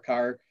 horsepower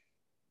car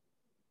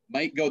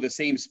might go the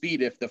same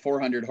speed if the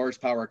 400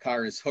 horsepower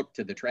car is hooked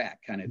to the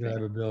track, kind of thing.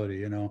 Drivability,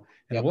 you know.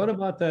 And Yep. what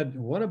about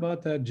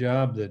that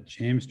job that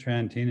James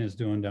Trantina is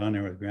doing down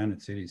there with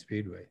Granite City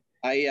Speedway?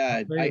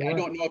 I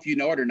don't know if you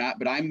know it or not,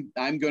 but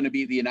I'm going to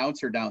be the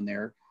announcer down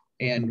there,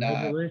 Well, and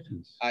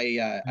congratulations.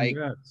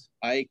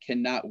 I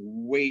cannot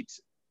wait.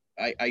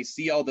 I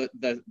see all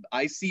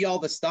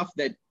the stuff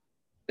that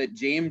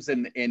James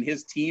and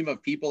his team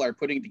of people are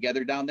putting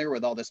together down there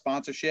with all the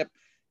sponsorship,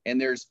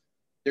 and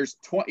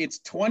it's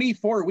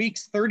 24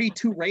 weeks,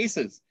 32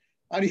 races.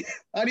 How do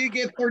you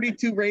get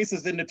 32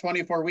 races into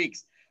 24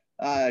 weeks?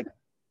 I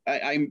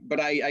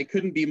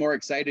couldn't be more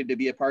excited to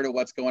be a part of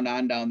what's going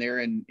on down there,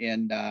 and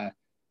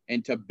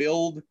to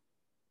build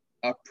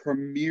a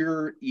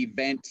premier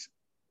event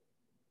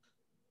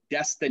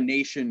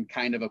destination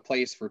kind of a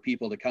place for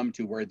people to come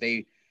to,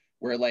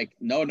 where like,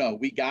 no,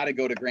 we got to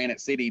go to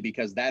Granite City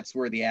because that's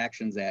where the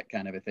action's at,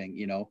 kind of a thing,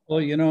 you know?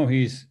 Well, you know,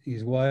 he's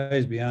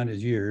wise beyond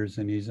his years,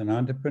 and he's an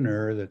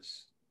entrepreneur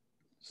that's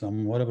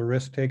somewhat of a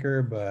risk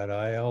taker, but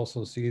I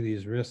also see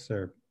these risks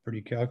are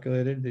pretty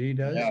calculated that he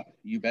does. Yeah,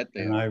 you bet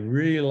they and are. I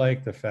really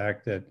like the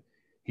fact that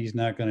he's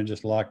not going to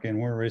just lock in.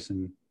 We're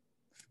racing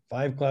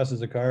 5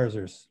 classes of cars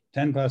or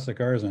 10 classes of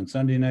cars on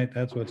Sunday night.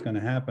 That's what's going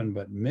to happen,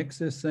 but mix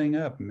this thing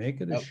up,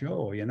 make it a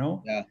show, you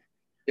know? Yeah.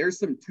 There's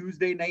some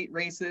Tuesday night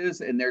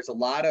races, and there's a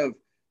lot of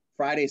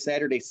Friday,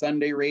 Saturday,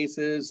 Sunday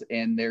races.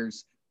 And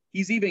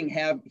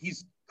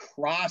he's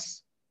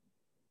cross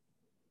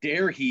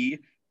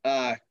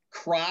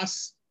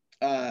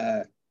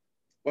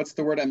what's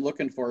the word I'm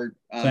looking for?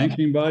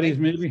 Sanctioning bodies,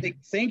 maybe?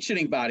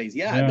 Sanctioning bodies.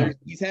 Yeah.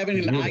 He's having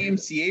an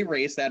IMCA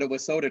race at a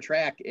Wasota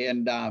track,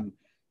 and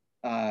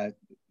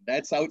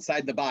that's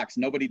outside the box.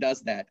 Nobody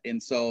does that.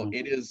 And so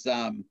it is,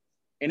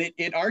 and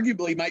it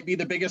arguably might be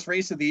the biggest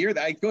race of the year.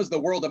 That goes, the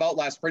World of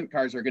Outlaw sprint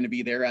cars are going to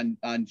be there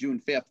on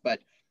June 5th. But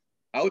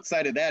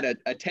outside of that, a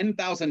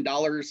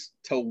 $10,000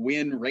 to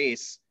win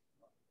race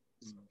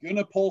is going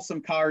to pull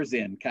some cars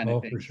in, kind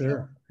of thing. For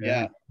sure. So,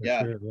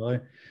 yeah. Sure. Well,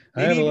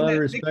 I have a lot of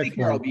respect for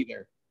car will him. be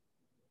there.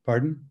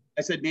 Pardon?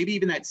 I said maybe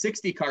even that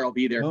 60 car will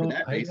be there for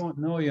that race. I don't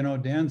know. You know,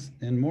 Dan's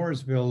in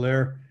Mooresville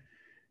there,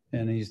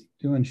 and he's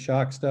doing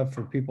shock stuff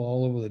for people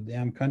all over the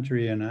damn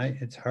country. And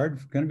it's going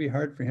to be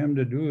hard for him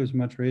to do as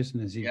much racing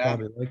as he'd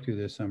probably like to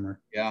this summer.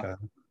 Yeah.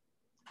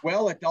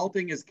 Well,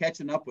 adulting is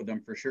catching up with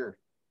him for sure.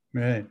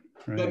 Right.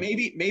 But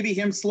maybe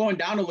him slowing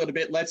down a little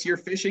bit lets your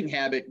fishing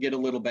habit get a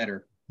little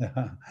better.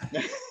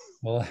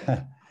 Well,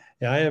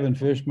 yeah, I haven't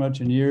fished much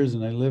in years,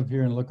 and I live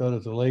here and look out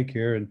at the lake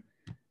here,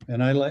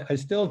 and I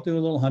still do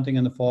a little hunting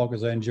in the fall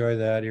because I enjoy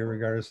that,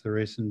 irregardless of the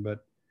racing.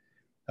 But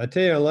I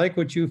tell you, I like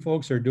what you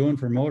folks are doing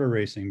for motor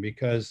racing,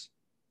 because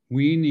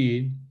we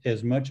need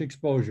as much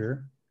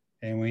exposure,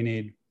 and we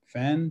need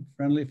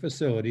fan-friendly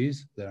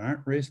facilities that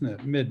aren't racing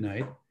at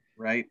midnight,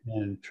 right?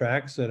 And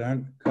tracks that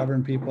aren't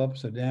covering people up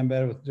so damn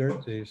bad with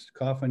dirt they're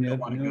coughing you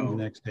at noon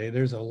the next day.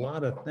 There's a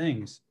lot of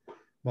things,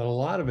 but a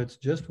lot of it's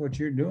just what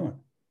you're doing,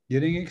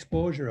 getting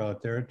exposure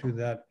out there to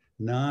that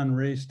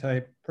non-race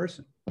type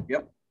person.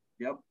 Yep.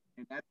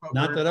 And that's what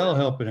Not that I'll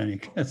help it any,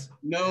 because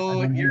no,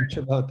 I don't know much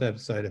about that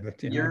side of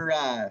it.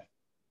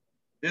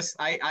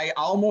 I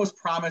almost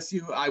promise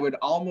you, I would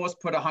almost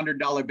put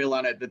 $100 bill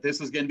on it that this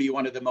is going to be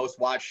one of the most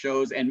watched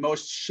shows and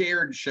most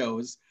shared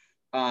shows,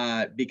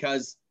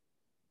 because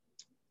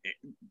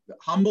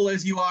humble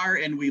as you are,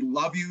 and we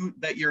love you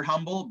that you're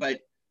humble,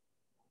 but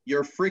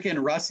you're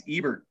freaking Russ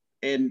Ebert.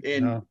 And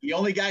the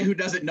only guy who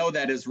doesn't know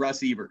that is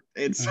Russ Ebert.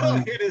 And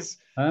so it is.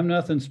 I'm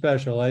nothing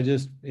special. I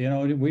just,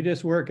 we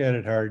just work at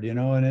it hard,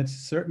 and it's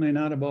certainly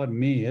not about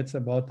me. It's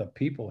about the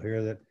people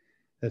here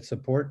that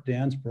support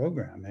Dan's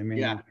program. I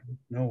mean,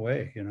 no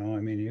way,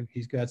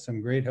 he's got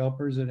some great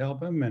helpers that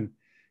help him, and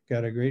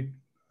got a great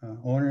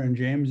owner in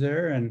James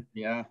there. And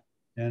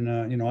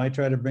I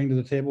try to bring to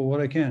the table what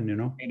I can,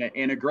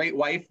 And a great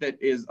wife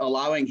that is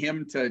allowing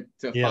him to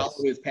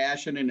follow his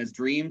passion and his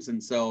dreams.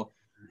 And so,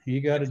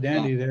 he got a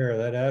dandy there.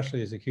 That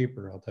Ashley is a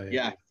keeper, I'll tell you.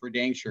 Yeah, for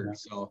dang sure. Yeah.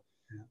 So,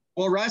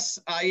 well, Russ,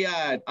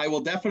 I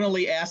will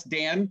definitely ask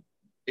Dan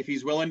if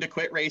he's willing to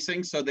quit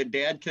racing so that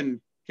Dad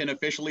can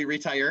officially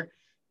retire.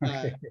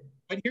 Okay.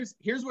 But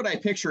here's what I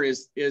picture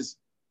is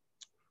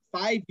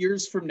 5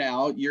 years from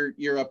now,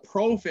 you're a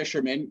pro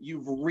fisherman.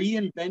 You've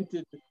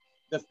reinvented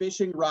the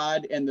fishing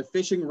rod and the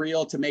fishing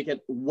reel to make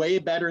it way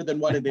better than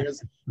what it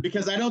is,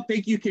 because I don't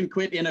think you can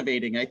quit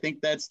innovating. I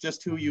think that's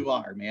just who you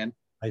are, man.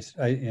 I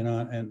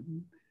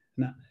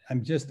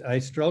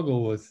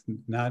struggle with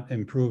not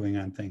improving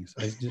on things.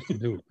 I just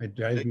do. It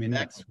drives me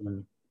nuts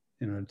when,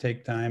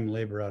 take time,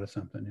 labor out of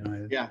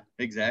something, Yeah,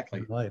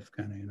 exactly. Life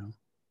kind of,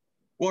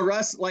 Well,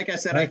 Russ, like I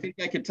said, I think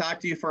I could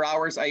talk to you for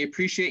hours. I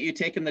appreciate you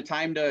taking the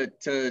time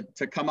to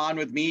come on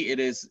with me. It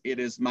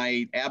is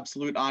my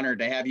absolute honor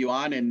to have you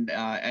on, and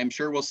I'm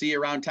sure we'll see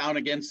you around town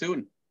again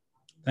soon.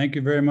 Thank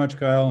you very much,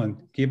 Kyle, and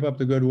keep up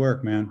the good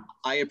work, man.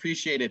 I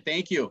appreciate it.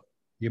 Thank you.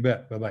 You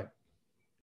bet. Bye-bye.